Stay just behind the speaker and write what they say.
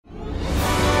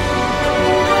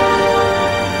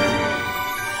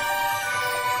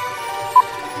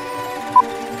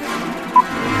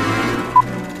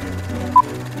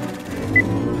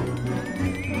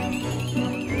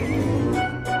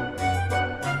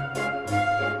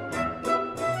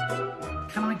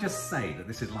just say that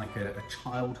this is like a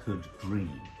childhood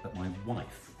dream that my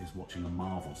wife is watching a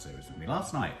Marvel series with me.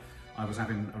 Last night, I was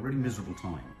having a really miserable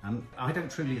time, and I don't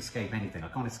truly escape anything. I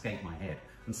can't escape my head.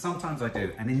 And sometimes I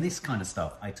do, and in this kind of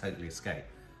stuff, I totally escape.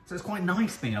 So it's quite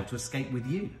nice being able to escape with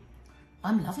you.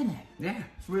 I'm loving it. Yeah,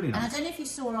 it's really nice. And I don't know if you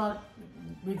saw our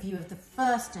review of the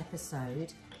first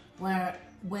episode, where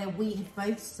we had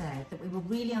both said that we were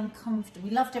really uncomfortable.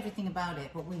 We loved everything about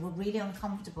it, but we were really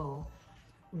uncomfortable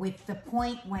with the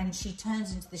point when she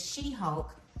turns into the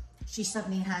She-Hulk. She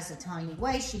suddenly has a tiny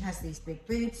waist, she has these big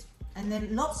boobs, and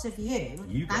then lots of you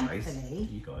guys,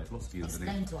 thankfully, lots of you explain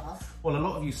underneath. to us. Well, a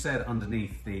lot of you said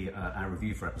underneath our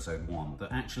review for episode 1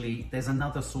 that actually there's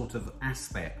another sort of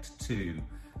aspect to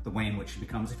the way in which she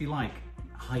becomes, if you like,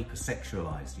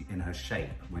 hypersexualized in her shape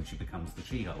when she becomes the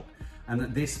She-Hulk. And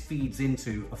that this feeds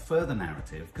into a further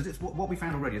narrative, because it's what we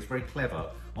found already. It's very clever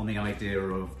on the idea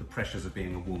of the pressures of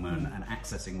being a woman and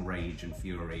accessing rage and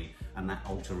fury and that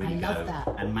alter ego. I love that.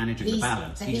 And managing the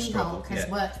balance. The She-Hulk has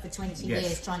worked for 20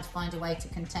 years trying to find a way to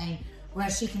contain,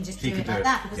 whereas she can just do it like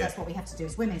that, because that's what we have to do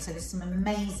as women. So there's some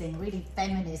amazing, really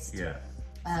feminist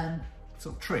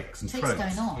sort of tricks and tropes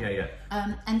going on. Yeah.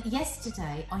 And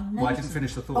yesterday I noticed... Well, I didn't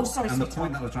finish the thought. Oh, sorry. And the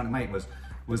point that I was trying to make was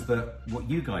that what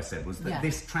you guys said was that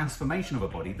this transformation of a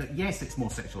body, that yes, it's more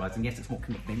sexualized and yes, it's more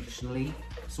conventionally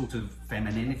sort of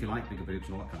feminine, if you like, bigger boobs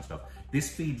and all that kind of stuff.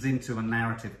 This feeds into a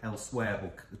narrative elsewhere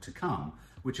or to come,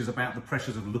 which is about the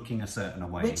pressures of looking a certain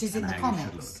way. Which is in the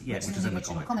comics. Yeah, which is in the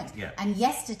comics. Yeah. And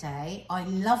yesterday, I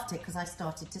loved it because I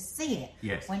started to see it.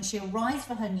 Yes. When she arrives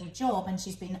for her new job and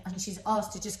she's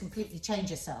asked to just completely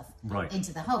change herself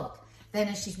into the Hulk. Then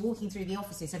as she's walking through the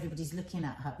offices, everybody's looking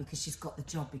at her because she's got the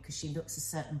job, because she looks a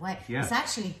certain way. Yeah. It's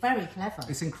actually very clever.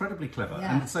 It's incredibly clever.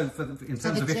 Yeah. And so in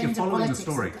terms of if you're following the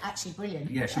story... actually brilliant.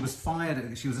 Yeah, she was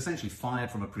fired. She was essentially fired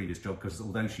from a previous job because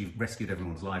although she rescued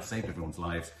everyone's lives, saved everyone's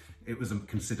lives, it was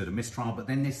considered a mistrial. But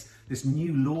then this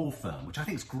new law firm, which I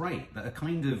think is great, that are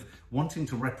kind of wanting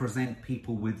to represent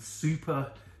people with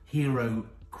superhero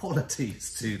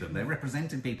qualities to them. They're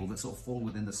representing people that sort of fall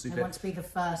within the super... They want to be the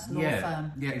first law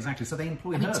firm. Yeah, exactly. So they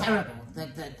employ her. Terrible.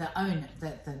 The owner,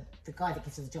 the guy that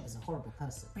gives her the job is a horrible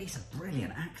person. But he's a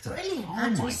brilliant actor. Brilliant oh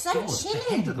actor. My He's so God, chilling.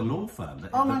 The head of the law firm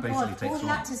that, oh that my basically God, takes all the on.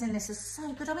 actors in this are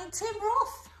so good. I mean, Tim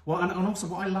Roth. Well, and also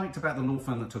what I liked about the law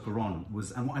firm that took her on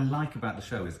was, and what I like about the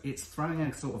show is it's throwing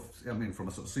a sort of, I mean, from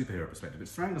a sort of superhero perspective,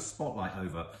 it's throwing a spotlight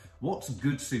over what's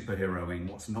good superheroing,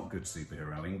 what's not good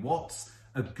superheroing, what's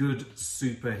a good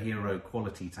superhero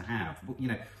quality to have. You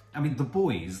know, I mean, The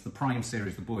Boys, the Prime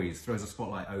series The Boys, throws a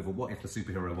spotlight over what if the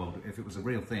superhero world, if it was a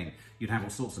real thing, you'd have all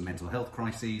sorts of mental health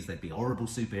crises, there'd be horrible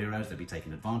superheroes, they'd be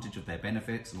taking advantage of their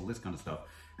benefits and all this kind of stuff.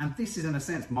 And this is, in a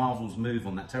sense, Marvel's move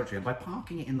on that territory. And by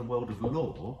parking it in the world of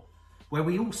law, where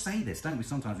we all say this, don't we?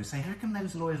 Sometimes we say, how can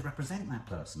those lawyers represent that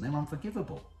person? They're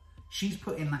unforgivable. She's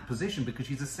put in that position because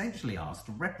she's essentially asked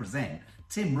to represent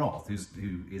Tim Roth,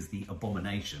 who is the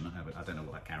Abomination. I don't know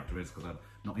what that character is because I'm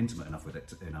not intimate enough with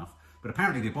it enough. But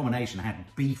apparently the Abomination had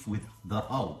beef with the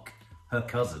Hulk, her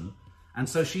cousin, and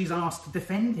so she's asked to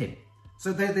defend him.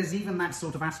 So there's even that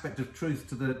sort of aspect of truth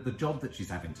to the job that she's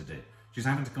having to do. She's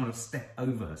having to kind of step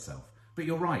over herself. But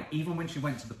you're right, even when she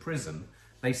went to the prison,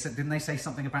 didn't they say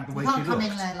something about the way she looked? You can't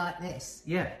come in there like this.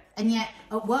 Yeah. And yet,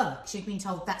 at work, she's been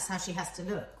told that's how she has to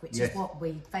look, which is what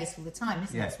we face all the time,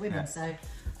 isn't it, as women? So,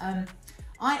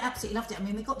 I absolutely loved it. I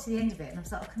mean, we got to the end of it, and I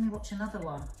was like, oh, can we watch another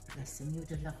one? Listen, you would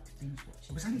have loved to binge watch it.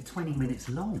 It was only 20 minutes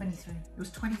long. 23. It was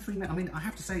 23 minutes. I mean, I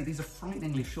have to say, these are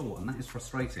frighteningly short, and that is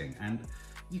frustrating. And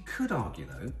you could argue,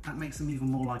 though, that makes them even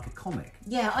more like a comic.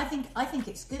 Yeah, I think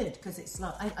it's good, because it's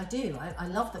like, I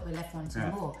love that we're left wanting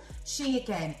more. She,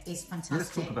 again, is fantastic.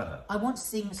 Let's talk about her. I want to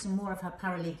see some more of her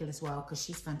paralegal as well, because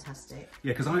she's fantastic.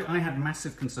 Yeah, because I had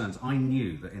massive concerns. I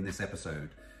knew that in this episode,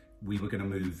 we were going to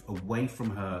move away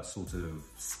from her sort of,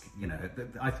 you know,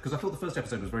 because I thought the first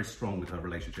episode was very strong with her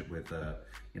relationship with, her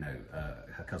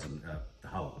cousin, the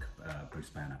Hulk,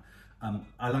 Bruce Banner.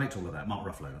 I liked all of that. Mark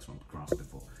Ruffalo, that's what I'm grasping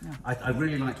for. Yeah. I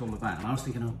really liked all of that. And I was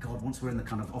thinking, oh God, once we're in the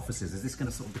kind of offices, is this going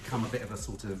to sort of become a bit of a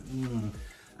sort of,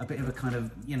 a bit of a kind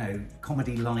of, you know,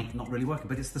 comedy light, not really working.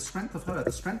 But it's the strength of her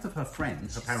friend,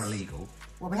 her paralegal.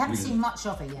 Well, we haven't seen much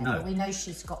of her yet, but we know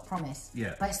she's got promise.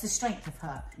 Yeah. But it's the strength of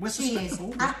her. Well, she is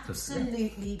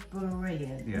absolutely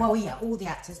brilliant. Yeah. Well, yeah, all the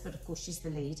actors, but of course she's the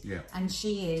lead. Yeah. And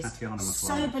she is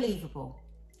so believable.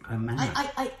 Oh, man.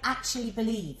 I actually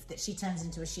believe that she turns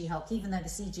into a She-Hulk, even though the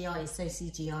CGI is so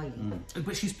CGI-y.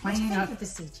 But she's playing... What do you think of the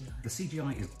CGI? The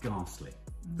CGI is ghastly.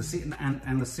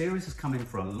 And the series has come in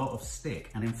for a lot of stick.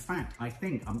 And in fact, I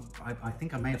think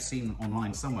I may have seen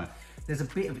online somewhere,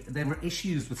 there were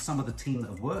issues with some of the team that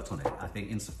have worked on it, I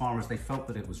think, insofar as they felt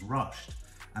that it was rushed.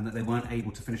 and that they weren't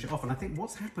able to finish it off. And I think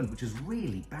what's happened, which is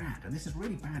really bad, and this is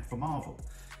really bad for Marvel,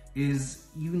 is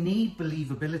you need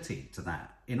believability to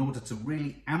that in order to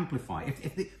really amplify.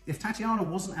 If Tatiana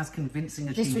wasn't as convincing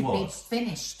as this she would was, be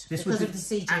finished this because would of be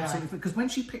the CGI. absolutely, because when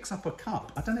she picks up a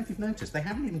cup, I don't know if you've noticed, they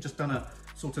haven't even just done a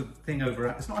sort of thing over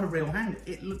it. It's not a real hand.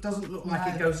 Doesn't look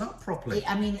like it goes up properly.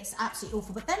 I mean, it's absolutely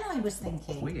awful. But then I was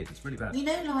thinking, Weird. It's really bad. you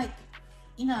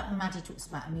know, Maddie talks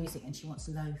about her music and she wants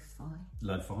lo-fi.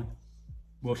 Lo-fi.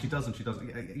 Well, she doesn't. She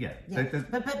doesn't. Yeah.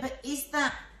 But is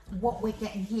that what we're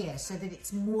getting here? So that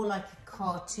it's more like a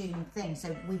cartoon thing.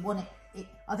 So we want it.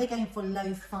 Are they going for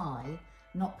lo-fi,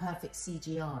 not perfect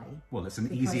CGI? Well, it's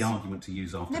an easy argument to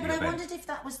use after No, the but event. I wondered if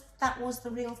that was the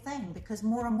real thing, because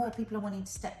more and more people are wanting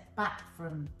to step back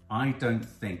from. I don't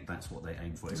think that's what they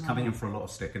aim for. It's coming in for a lot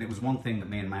of stick, and it was one thing that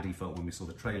me and Maddie felt when we saw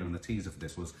the trailer and the teaser for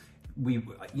this was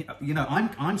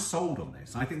I'm sold on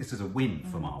this. I think this is a win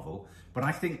for Marvel, but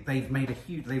I think they've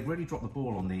really dropped the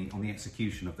ball on the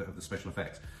execution of the special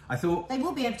effects. I thought they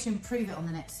will be able to improve it on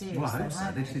the next series. Well, I hope though, so.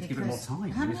 won't They just need to give it more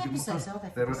time. How They many need to give it more episodes time.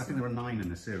 are there? I think there are 9 in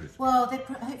this series. Well,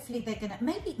 hopefully they're gonna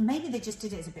maybe they just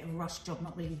did it as a bit of a rush job,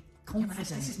 not really confident.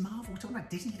 This is Marvel. We're talking about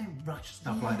Disney. They don't rush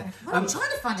stuff like that. Well, I'm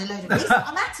trying to find a load of reasons.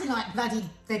 I'm acting like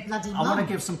they're bloody. I want to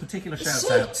give some particular shouts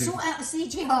out to sort out the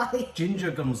CGI.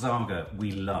 Ginger Gonzaga.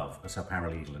 We love as her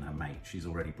paralegal and her mate. She's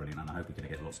already brilliant, and I hope we're going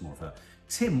to get lots more of her.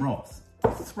 Tim Roth,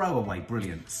 throwaway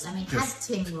brilliance. I mean, has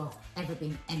Tim Roth ever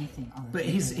been anything other? But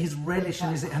his relish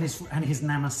and his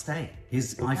namaste.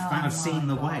 I've seen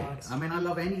the way. I mean, I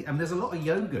love and there's a lot of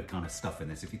yoga kind of stuff in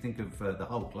this. If you think of the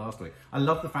Hulk last week, I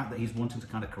love the fact that he's wanting to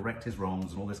kind of correct his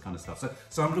wrongs and all this kind of stuff.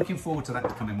 So I'm looking forward to that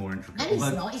becoming more intricate. No,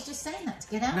 he's not. He's just saying that to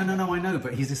get out. No, I know,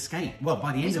 but he's escaped. Well,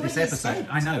 by the end of this episode,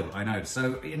 escaped. I know.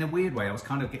 So in a weird way, I was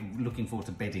kind of looking forward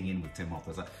to bedding in with Tim Roth. I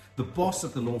was like, the boss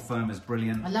of the law firm is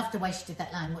brilliant. I love the way she did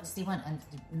that line. What does he want? A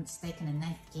steak and a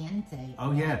knife diente.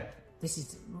 Oh yeah. This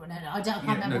is I can't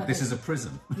remember. No, this is a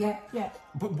prison. Yeah.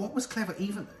 But what was clever,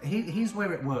 even here's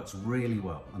where it works really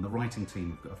well, and the writing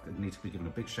team need to be given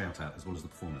a big shout out as well as the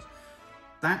performers.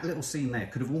 That little scene there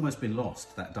could have almost been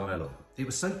lost, that dialogue. It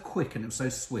was so quick and it was so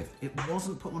swift. It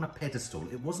wasn't put on a pedestal.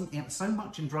 It wasn't so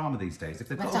much in drama these days. If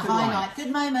they've got a good highlight,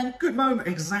 good moment. Good moment,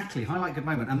 exactly. Highlight, good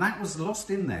moment. And that was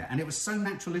lost in there. And it was so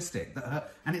naturalistic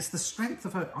that and it's the strength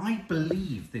of her. I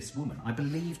believe this woman. I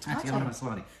believe Tatiana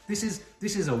Maslany. This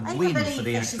is a win for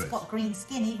the actress. She's got green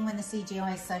skin even when the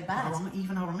CGI is so bad.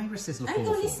 Even her irises look awful.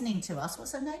 You're listening to us.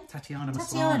 What's her name? Tatiana Maslany.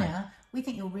 Tatiana, we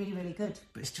think you're really, really good.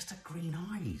 But it's just her green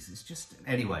eyes. It's just...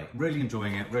 Anyway, really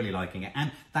enjoying it, really liking it.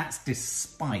 And that's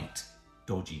despite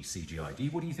dodgy CGI.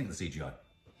 What do you think of the CGI?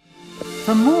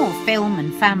 For more film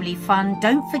and family fun,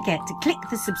 don't forget to click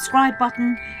the subscribe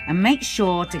button and make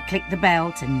sure to click the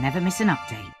bell to never miss an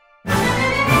update.